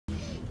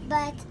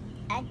but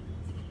uh,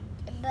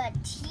 but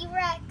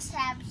T-Rex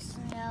has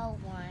no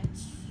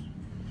ones.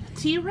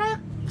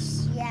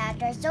 T-Rex? Yeah,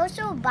 there's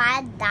also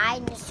bad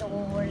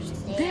dinosaurs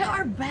there. There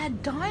are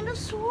bad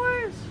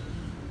dinosaurs?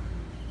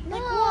 No.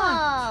 Like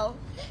what?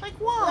 Like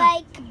what?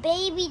 Like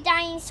baby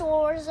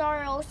dinosaurs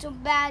are also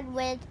bad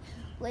with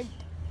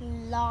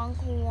long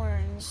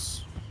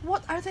horns.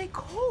 What are they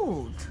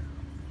called?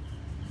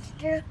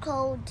 They're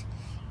cold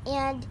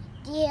and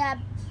they have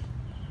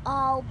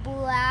all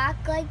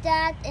black like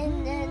that,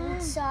 and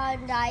then saw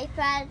an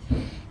iPad,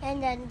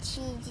 and then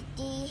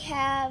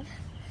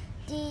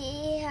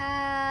they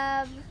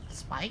have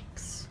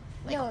Spikes?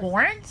 Like No.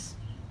 horns?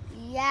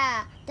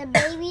 yeah, the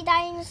baby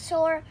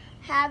dinosaur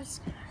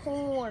has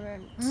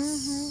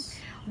horns.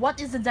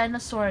 What is the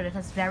dinosaur that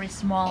has very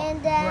small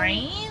And then-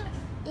 brain?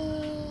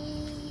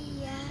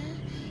 Yeah.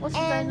 What's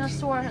the and-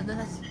 dinosaur that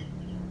has...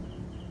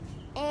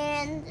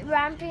 And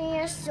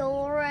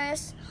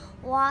Rampinosaurus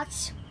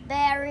walks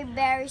very,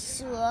 very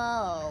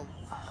slow.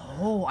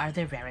 Oh, are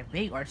they very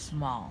big or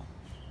small?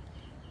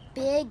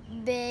 Big,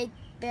 big,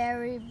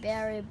 very,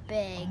 very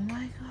big. Oh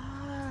my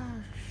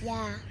gosh.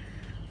 Yeah.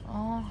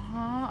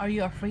 Are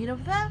you afraid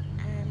of them?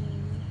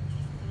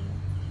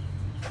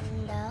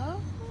 No.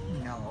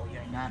 No,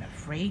 you're not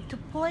afraid to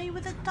play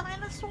with the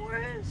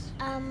dinosaurs?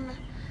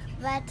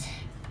 But,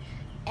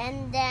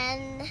 and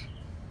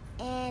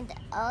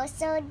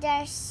also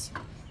there's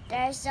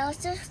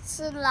also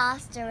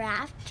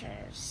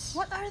velociraptors.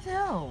 What are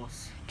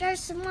those? They're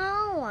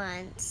small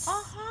ones.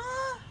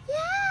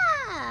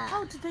 Yeah.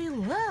 How do they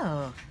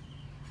look?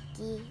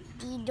 They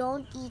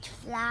don't eat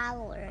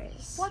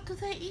flowers. What do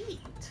they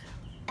eat?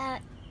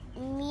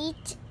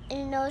 Meat,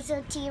 and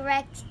also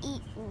T-Rex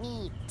eat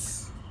meat.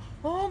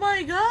 Oh my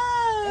The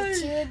gosh!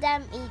 two of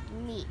them eat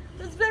meat.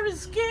 That's very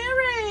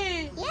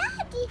scary!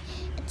 Yeah, the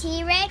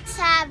T-Rex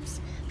has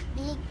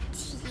big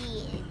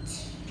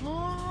teeth.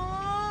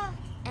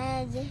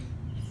 And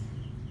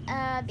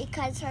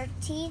because her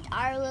teeth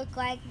look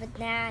like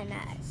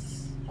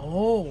bananas.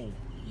 Oh,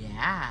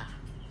 yeah.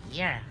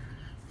 Here.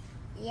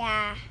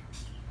 Yeah.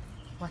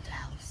 What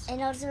else?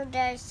 And also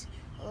there's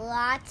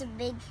lots of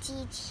big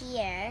teeth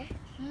here.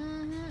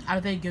 Are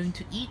they going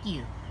to eat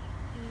you?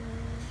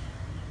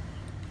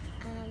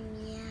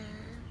 Yeah.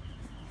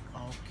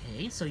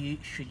 Okay, so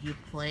should you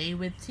play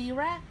with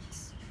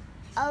T-Rex?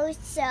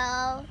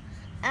 Also,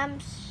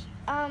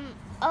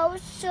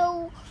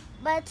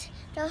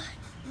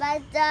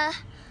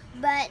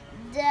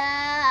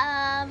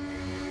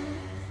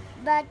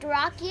 but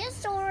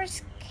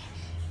Brachiosaurus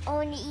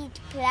only eat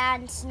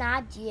plants,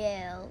 not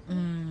you.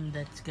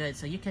 That's good.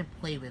 So you can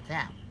play with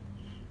them.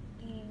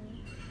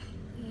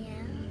 Yeah.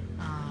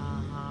 But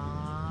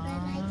Uh-huh.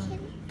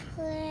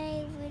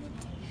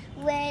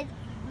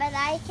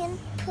 I can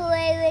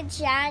play with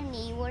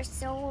Johnny or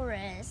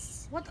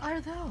Saurus. What are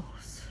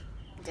those?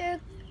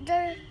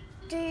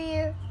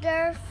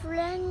 They're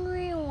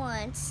friendly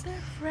ones. They're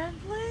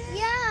friendly?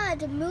 Yeah,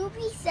 the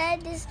movie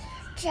said this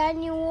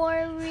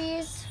January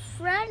is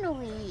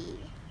friendly.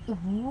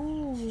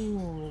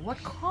 Ooh,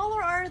 what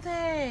color are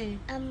they?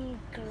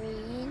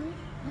 Green.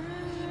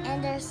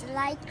 And there's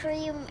light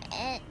cream,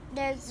 and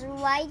there's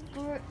light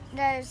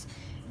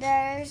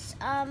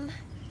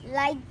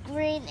light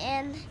green,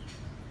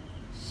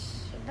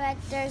 but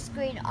there's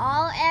green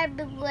all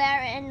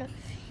everywhere,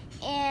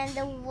 and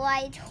the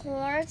white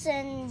horse,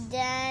 and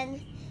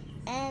then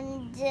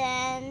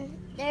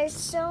there's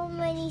so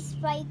many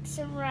spikes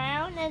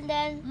around, and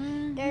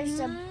then there's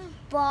a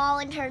ball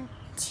in her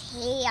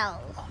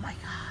tail. Oh my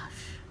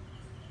gosh.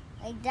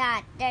 Like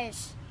that.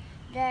 There's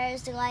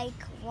like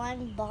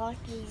one ball in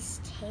his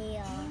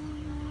tail.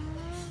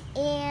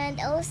 And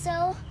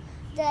also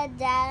the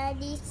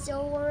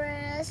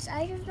Daddysaurus,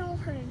 I don't know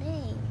her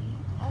name.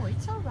 Oh,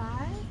 it's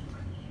alright.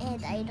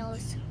 And I know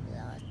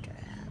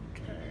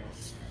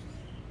Velociraptors.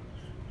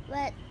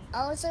 But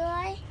also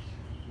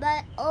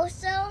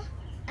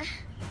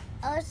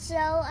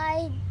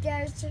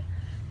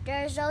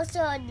there's also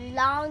a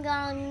long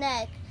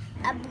neck,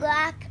 a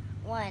black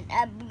one,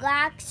 a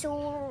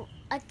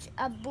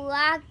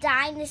black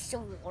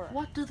dinosaur.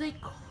 What do they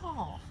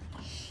call?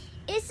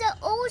 There's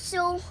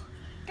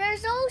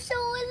also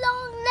a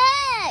long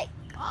neck.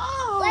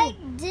 Oh!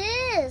 Like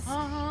this.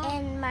 Uh-huh.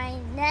 And my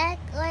neck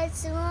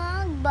is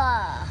long,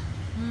 but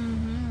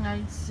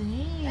I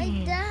see.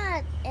 like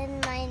that.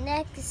 And my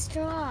neck is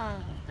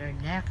strong. Their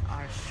neck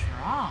are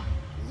strong.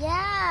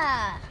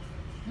 Yeah.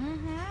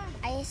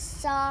 I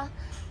saw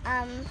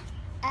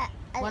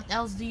What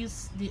else do you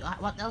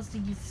what else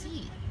did you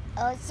see?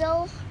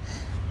 also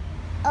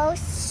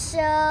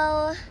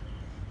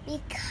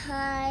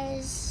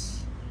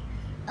because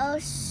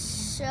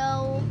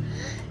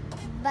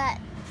but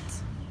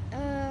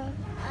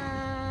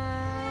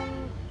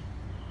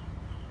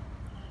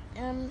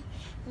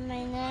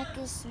my neck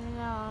is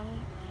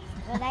long,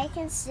 but I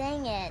can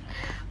sing it.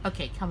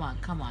 Okay, come on.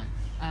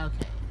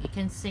 Okay, you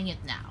can sing it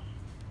now.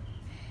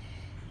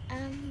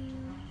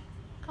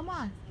 Come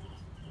on.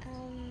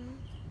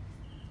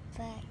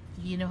 But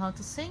You know how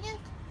to sing it?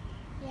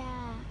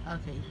 Yeah.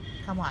 Okay,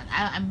 come on.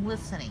 I'm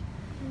listening.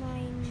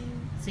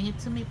 Mine. Sing it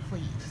to me,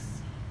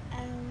 please.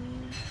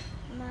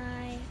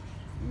 My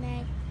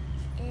neck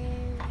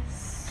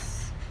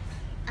is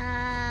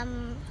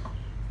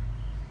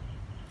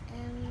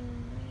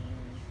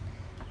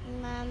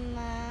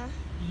Mama.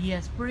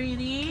 Yes,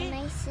 pretty. Can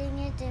I sing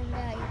it in the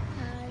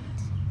iPad?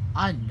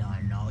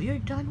 No. You're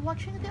done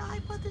watching the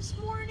iPad this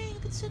morning.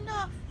 That's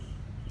enough.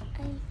 I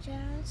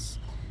just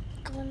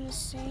gonna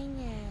sing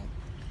it.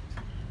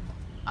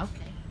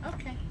 Okay.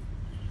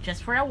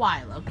 Just for a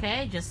while,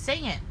 okay? Just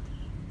sing it.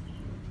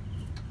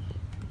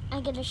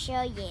 I'm gonna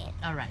show you it.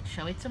 Alright,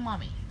 show it to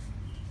mommy.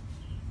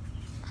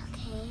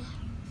 Okay.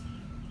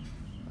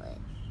 Wait.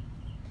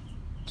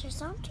 There's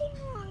something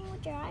wrong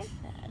with your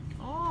iPad.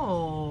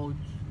 Oh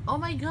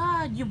my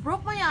god, you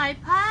broke my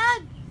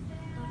iPad?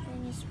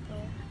 Nothing is broke.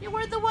 You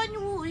were the one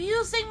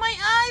using my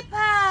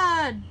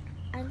iPad.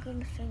 I'm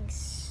gonna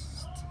fix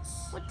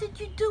this. What did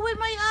you do with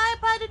my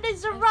iPad in I'm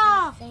Babyzara?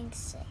 gonna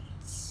fix it.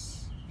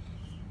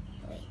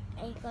 Wait,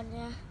 I'm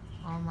gonna...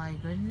 Oh my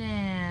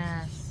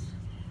goodness.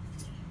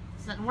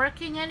 It's not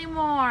working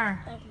anymore.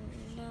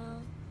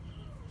 No.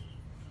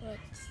 Wait,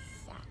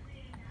 stop.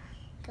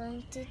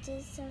 Going to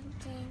do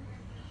something,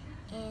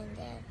 and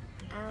then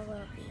I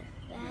will be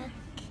back.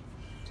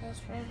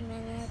 Just for a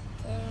minute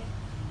there,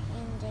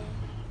 and then...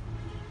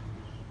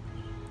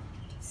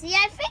 See,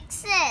 I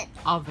fixed it!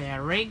 Oh,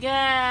 very good.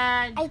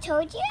 I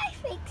told you I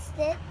fixed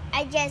it.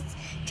 I just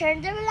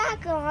turned the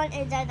lock on,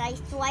 and then I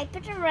swipe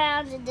it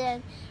around, and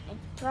then I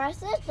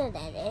press it, and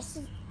then it's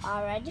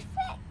already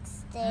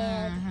fixed.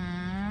 And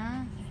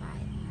Mm-hmm.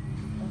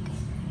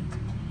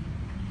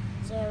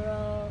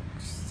 0,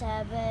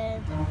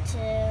 7, 2,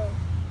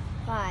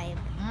 5.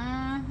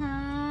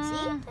 Mm-hmm.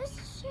 See, that's a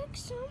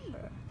 6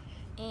 number.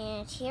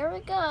 And here we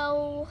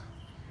go.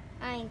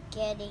 I'm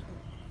getting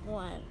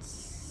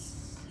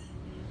once.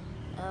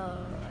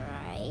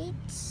 Alright.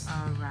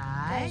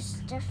 There's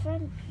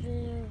different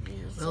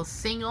movies. We'll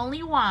sing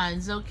only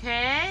once,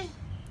 okay?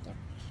 Yep.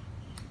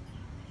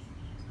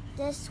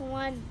 This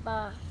one,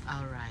 but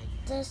Alright.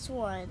 this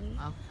one.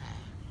 Okay.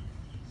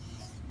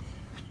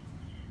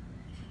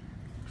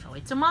 Show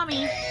it to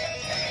mommy.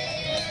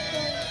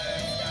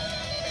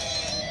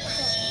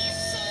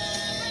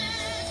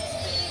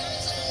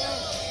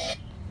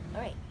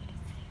 Alright.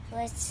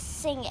 Let's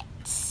sing it. Alright.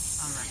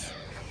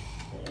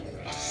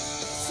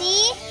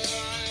 See?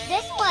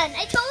 This one.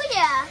 I told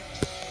ya.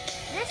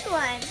 This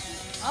one.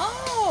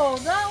 Oh,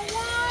 that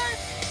one.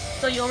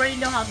 So you already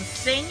know how to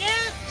sing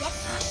it? Yep.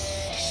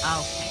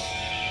 Okay.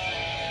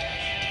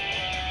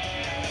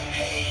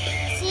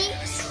 See?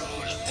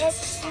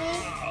 It's me.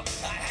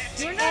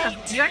 You're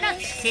not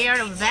scared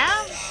of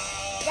them?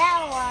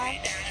 That one.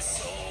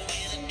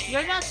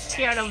 You're not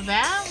scared of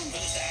them?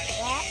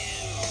 Yeah.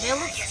 They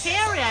look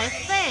scary, I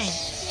think.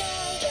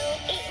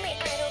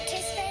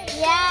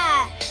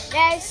 Yeah.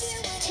 There's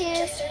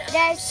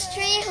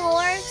 3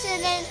 horses,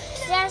 and then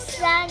that's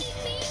Johnny.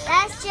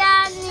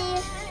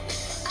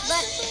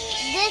 But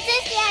this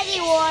is Daddy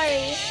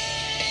Worry.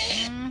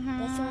 Mm-hmm.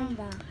 This one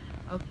though.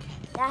 Okay.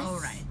 That's-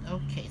 Alright.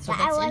 Okay. So that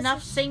that's was-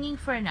 enough singing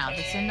for now.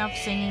 That's enough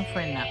singing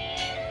for now.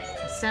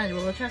 So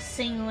we'll just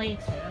sing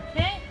later,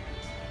 okay?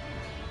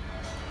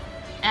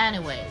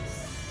 Anyways.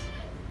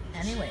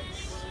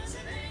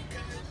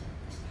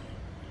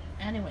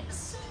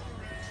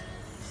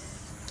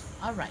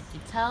 Alright, you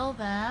tell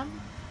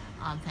them,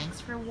 thanks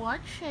for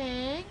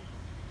watching.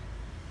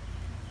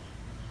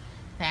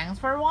 Thanks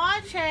for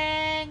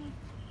watching.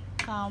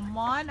 Come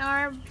on,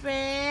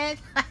 Arbit.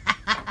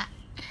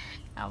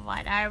 Come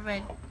on,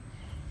 Arbit.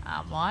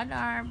 Come on,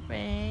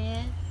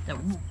 Arbit.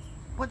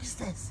 What is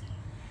this?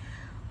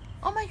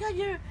 Oh my god,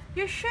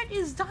 your shirt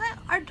is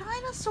are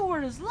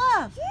dinosaurs.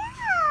 Look.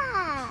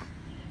 Yeah.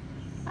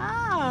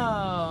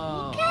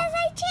 Oh. Because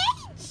I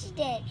changed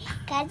it.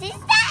 Because it's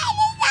dinosaurs.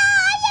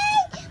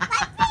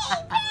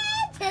 My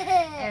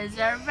favorite. It's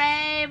your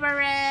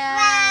favorite.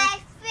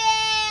 My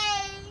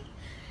favorite.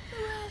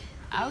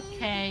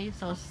 Okay,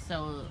 so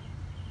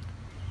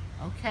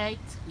okay,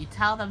 you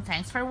tell them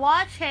thanks for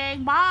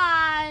watching.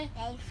 Bye.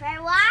 Thanks for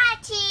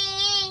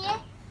watching.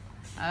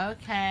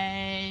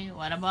 Okay,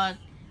 what about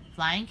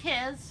flying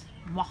kiss?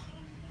 Mwah.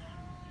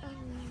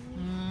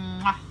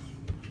 Mwah.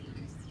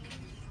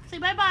 Say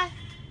bye-bye.